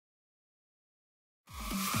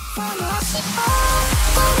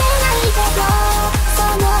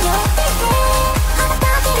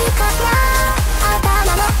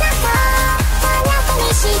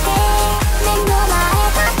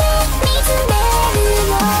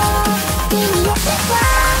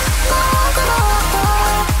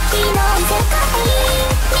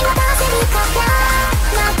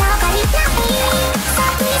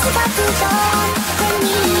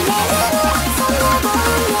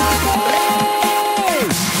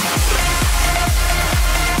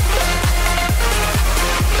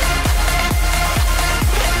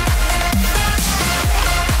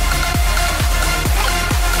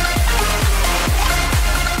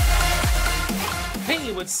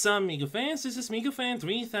What's up, Miku fans? This is MikuFan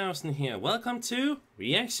 3000 here. Welcome to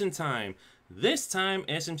Reaction Time. This time,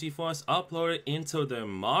 SMG4 is uploaded into the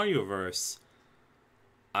Marioverse.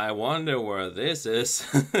 I wonder where this is.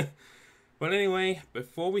 But anyway,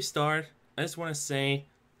 before we start, I just want to say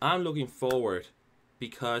I'm looking forward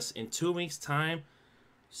because in 2 weeks' time,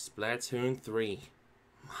 Splatoon 3.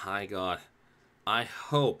 My God, I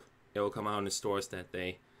hope it will come out in the stores that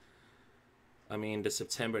day. I mean, the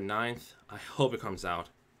September 9th, I hope it comes out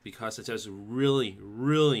because I just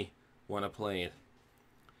really want to play it.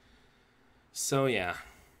 So yeah,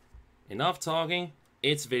 enough talking,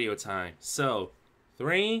 it's video time. So,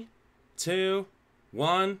 3, 2,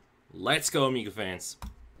 1, let's go, Miku fans.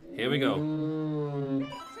 Here we go.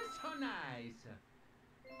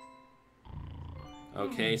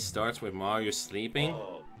 Okay, starts with Mario sleeping,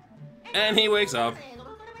 and he wakes up.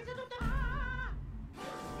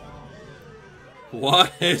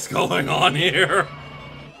 What is going on here?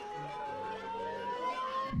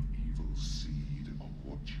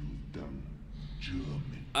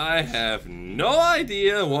 I have no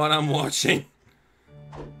idea what I'm watching.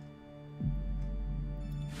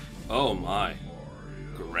 Oh my.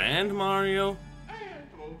 Grand Mario?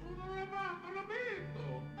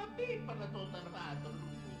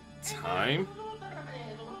 Time?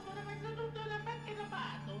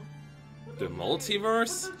 The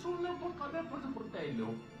multiverse?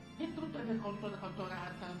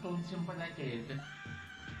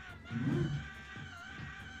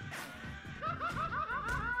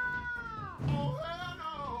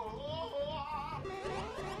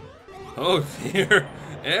 Oh dear,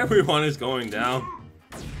 everyone is going down.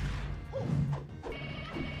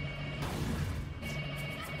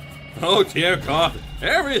 Oh dear God,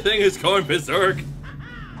 everything is going berserk.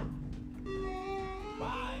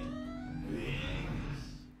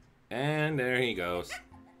 And there he goes.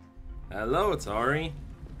 Hello, Tari.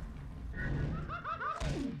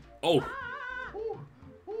 Oh.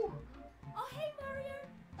 Oh, hey, Mario.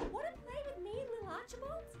 Want to play with me and Lil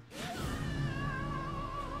Archibald?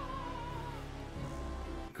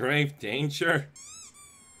 Grave danger.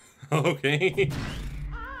 Okay.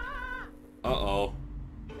 Uh-oh.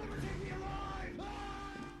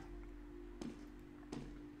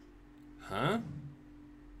 Huh?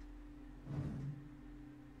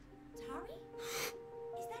 Tari?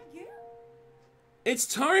 Is that you? It's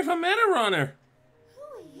Tari from Meta Runner. Who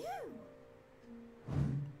are you?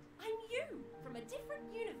 I'm you from a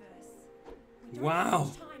different universe. We don't have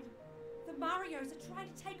much time. The Marios are trying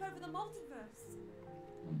to take over the multiverse.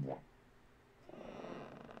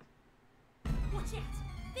 Watch out!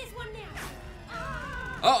 There's one now.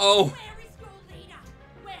 Uh-oh. Where is your leader?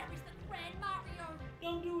 Where is the Grand Mario?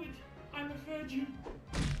 Don't do it. I'm a virgin.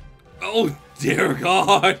 Oh dear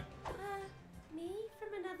God. Me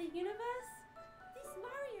from another universe? This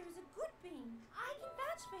Mario is a good being. I can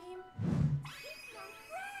vouch for him. He's my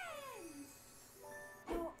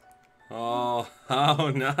friend. Oh, how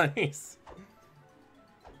nice.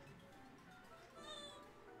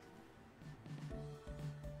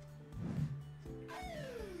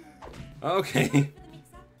 Okay. For the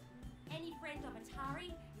mix-up, any friend of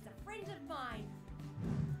Tari is a friend of mine.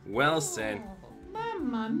 Well said.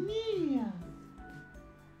 Mamma mia!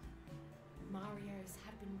 Marios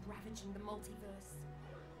have been ravaging the multiverse.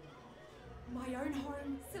 My own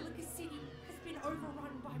home, Silica City, has been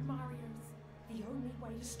overrun by Marios. The only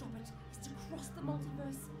way to stop it is to cross the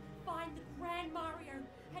multiverse, find the Grand Mario,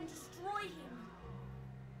 and destroy him.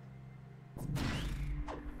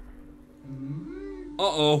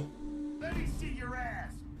 Uh-oh. Let me see your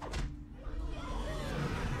ass.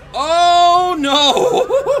 Oh no!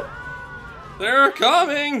 They're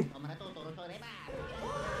coming!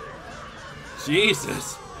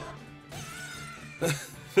 Jesus.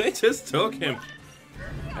 They just took him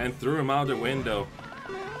and threw him out the window.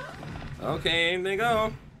 Okay, in they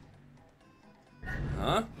go.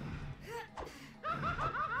 Huh?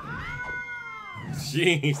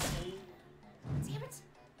 Jeez. Damn it!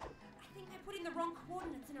 I think I put in the wrong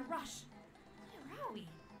coordinates in a rush. Where are we?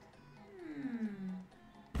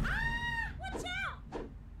 Ah! Watch out!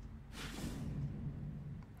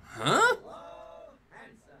 Huh?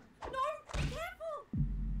 No! Careful!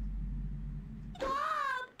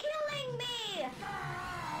 Stop killing me!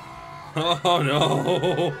 Oh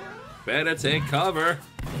no! Better take cover.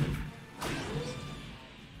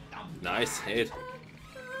 Nice hit.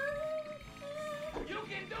 You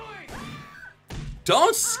can do it!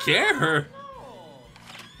 Don't scare her!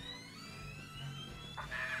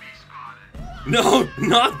 No,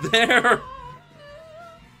 not there!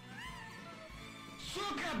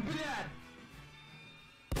 Сука, блядь!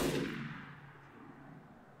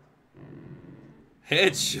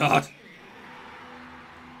 Headshot!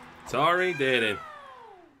 Tari did it.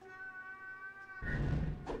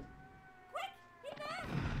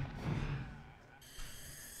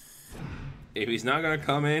 If he's not gonna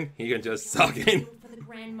come in, he can just suck in. For the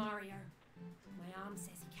Grand Mario. My arm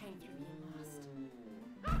says he came through here last.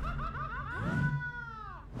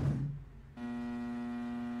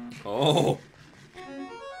 Oh.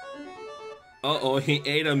 Uh-oh, he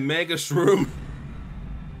ate a mega shroom.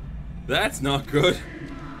 That's not good.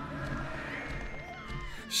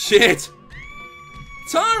 Shit!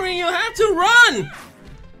 Tari, you have to run!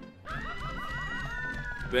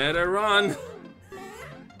 Better run.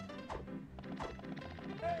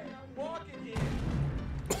 Hey, I'm walking here!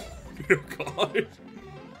 Oh god.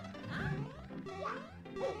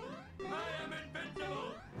 I am invincible!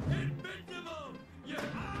 Invincible! Yeah!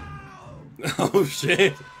 Ow! Oh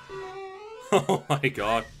shit. Oh my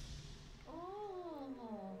god.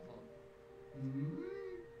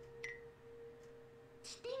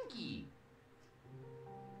 Stinky.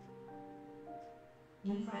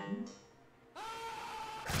 Your friend.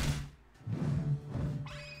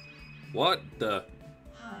 What the?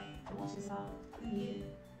 Hi, what is up with you?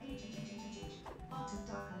 Part of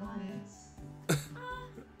Dark Alliance.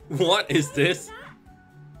 What is this?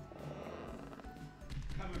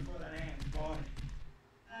 Coming for that hand, boy.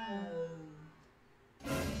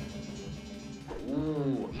 Oh.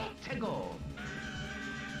 Ooh, let's go!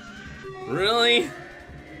 Really?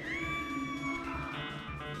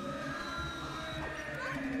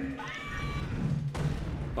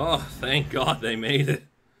 Oh, thank God they made it.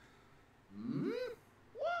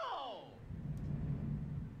 Whoa!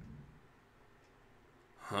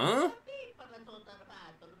 Huh?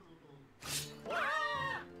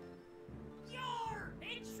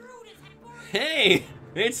 Hey!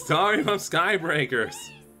 It's Tari from Skybreakers.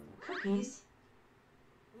 Cookies.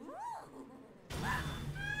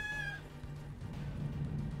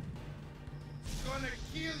 Gonna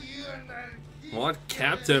kill you and then kill What,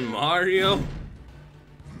 Captain Mario?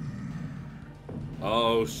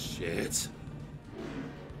 Oh shit.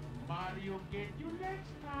 Mario get you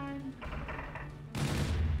next time.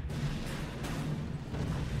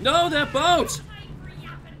 No, that boat!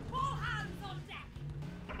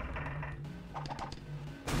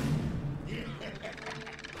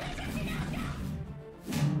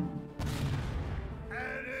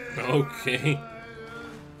 Okay.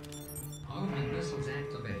 Arming missiles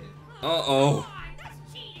activated. Uh-oh.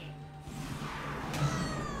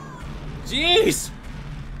 Jeez!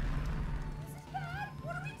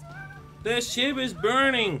 The ship is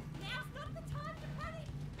burning!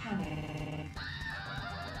 Panic.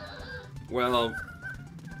 Well,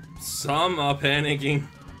 some are panicking.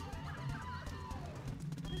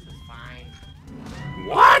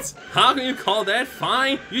 What? How can you call that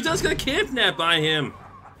fine? You just got kidnapped by him.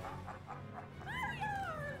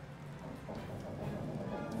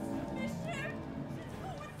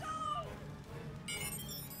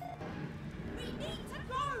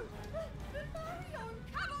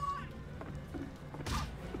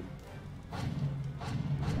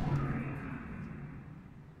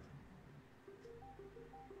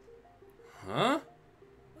 Huh?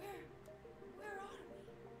 Where are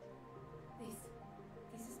we?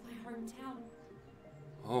 This is my hometown.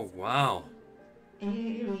 Oh, wow.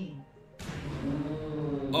 Eerie.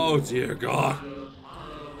 Oh, dear God.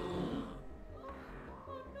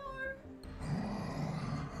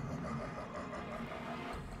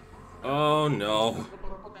 Oh, no.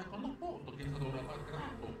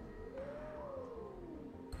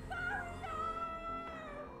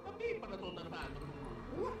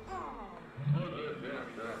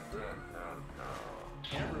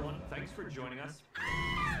 Hey everyone, thanks for joining us.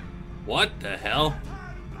 What the hell?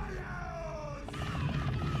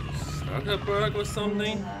 Zuckerberg or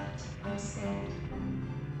something? Alert. I'm scared.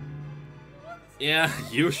 Yeah,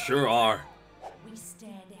 you sure are. We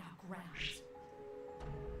stand our ground.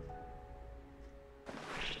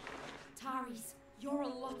 Tari's, You're a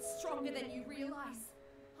lot stronger than you realize.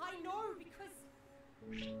 I know because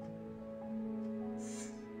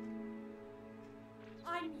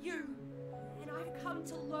I'm you, and I've come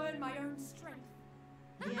to learn my own strength.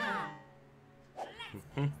 Yeah.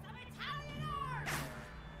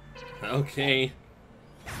 Okay.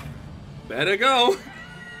 Better go.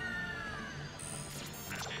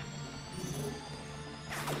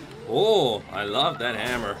 Oh, I love that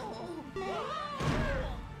hammer.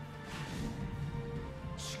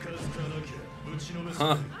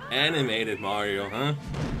 Huh, animated Mario, huh?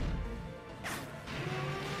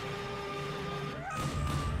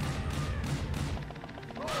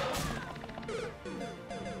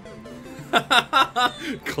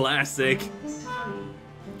 Classic. This Tari,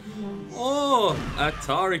 that he loves. Oh, a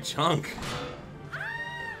Tari chunk.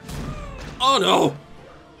 Oh no!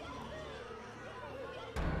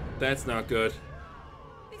 That's not good.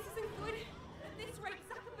 This isn't good. At this rate,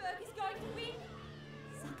 Zuckerberg is going to win.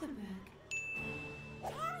 Zuckerberg?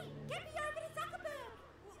 Tari, get me over to Zuckerberg!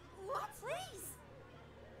 What? Please!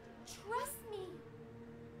 Trust me.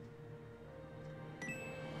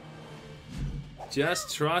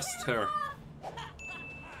 Just trust her.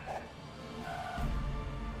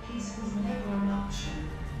 Peace was never an option.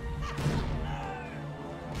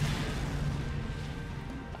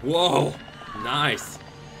 Whoa, nice.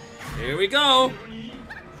 Here we go.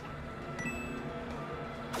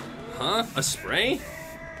 Huh? A spray?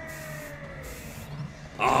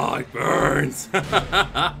 Oh, it burns.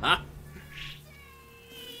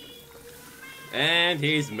 And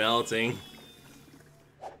he's melting.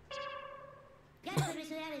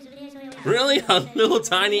 Really? A little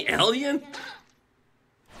tiny alien?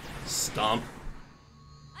 Stomp.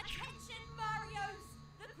 Attention, Marios!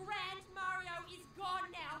 The Grand Mario is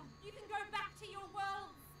gone now. You can go back to your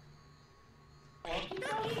world.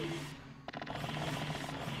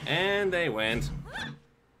 And they went.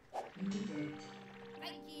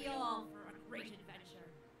 Thank you all for a great adventure.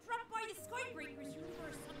 Drop by the Skybreaker's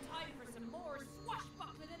universe sometime for some more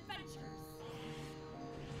swashbuckling adventures.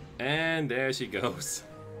 And there she goes.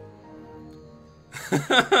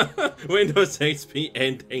 Windows HP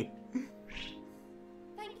ending.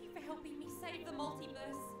 Thank you for helping me save the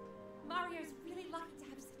multiverse. Mario's really lucky to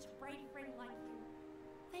have such a brave friend like you.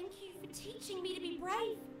 Thank you for teaching me to be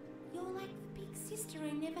brave. You're like the big sister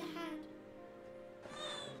I never had.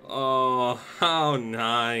 Oh, how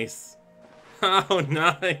nice. How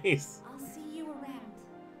nice. I'll see you around.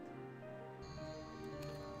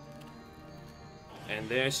 And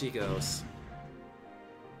there she goes.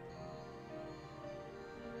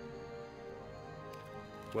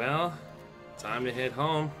 Well, time to head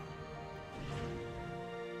home.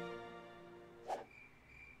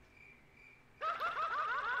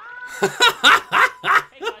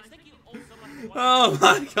 Oh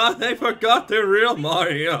my god, they forgot the real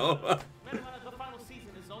Mario. The final season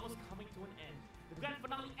is almost coming to an end. The grand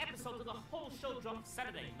finale episode of the whole show drops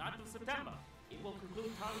Saturday, 9th of September. It will conclude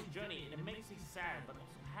Tari's journey, and it makes me sad, but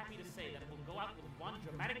also happy to say that it will go out with one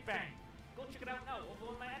dramatic bang. Go check it out now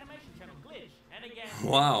over on my animation channel, Glitch. And again,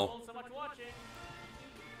 Wow. thank you all so much for watching.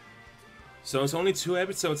 So it's only 2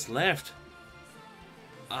 episodes left.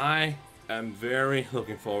 I am very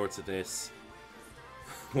looking forward to this.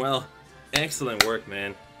 Well, excellent work,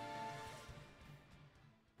 man.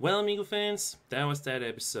 Well, Miku fans, that was that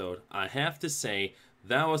episode. I have to say,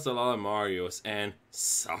 that was a lot of Marios. And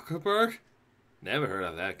Zuckerberg? Never heard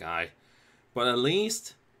of that guy. But at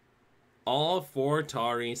least, all 4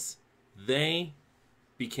 Taris, they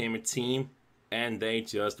became a team, and they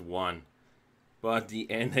just won. But at the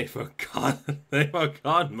end, they forgot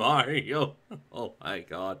Mario. Oh my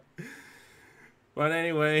god. But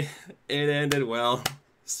anyway, it ended well.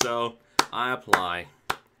 So, I apply.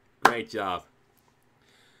 Great job.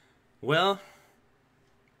 Well,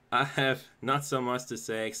 I have not so much to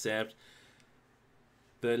say except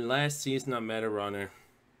the last season of Meta Runner.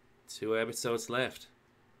 2 episodes left.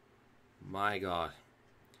 My god.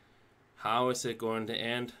 How is it going to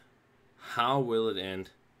end? How will it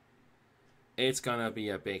end? It's gonna be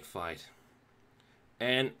a big fight.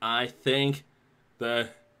 And I think the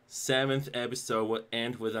 7th episode will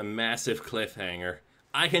end with a massive cliffhanger.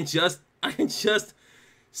 I can just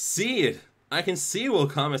see it. I can see it will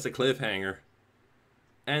come as a cliffhanger.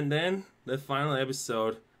 And then the final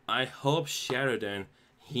episode, I hope Sheridan,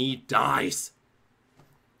 he dies.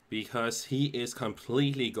 Because he is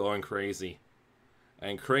completely going crazy.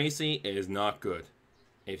 And crazy is not good,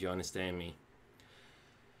 if you understand me.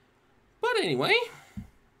 But anyway,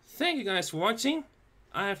 thank you guys for watching.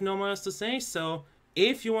 I have no more else to say, so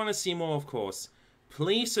if you want to see more, of course,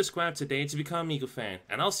 please subscribe today to become a MikuFan.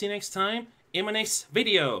 And I'll see you next time in my next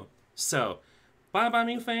video. So, Bye bye,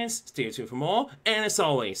 Miku fans. Stay tuned for more. And as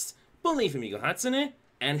always, believe in Miku Hatsune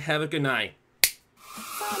and have a good night.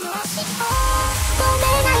 その足を止め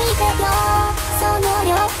ないでよその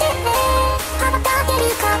両手で羽ばたける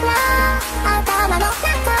から頭の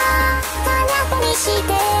中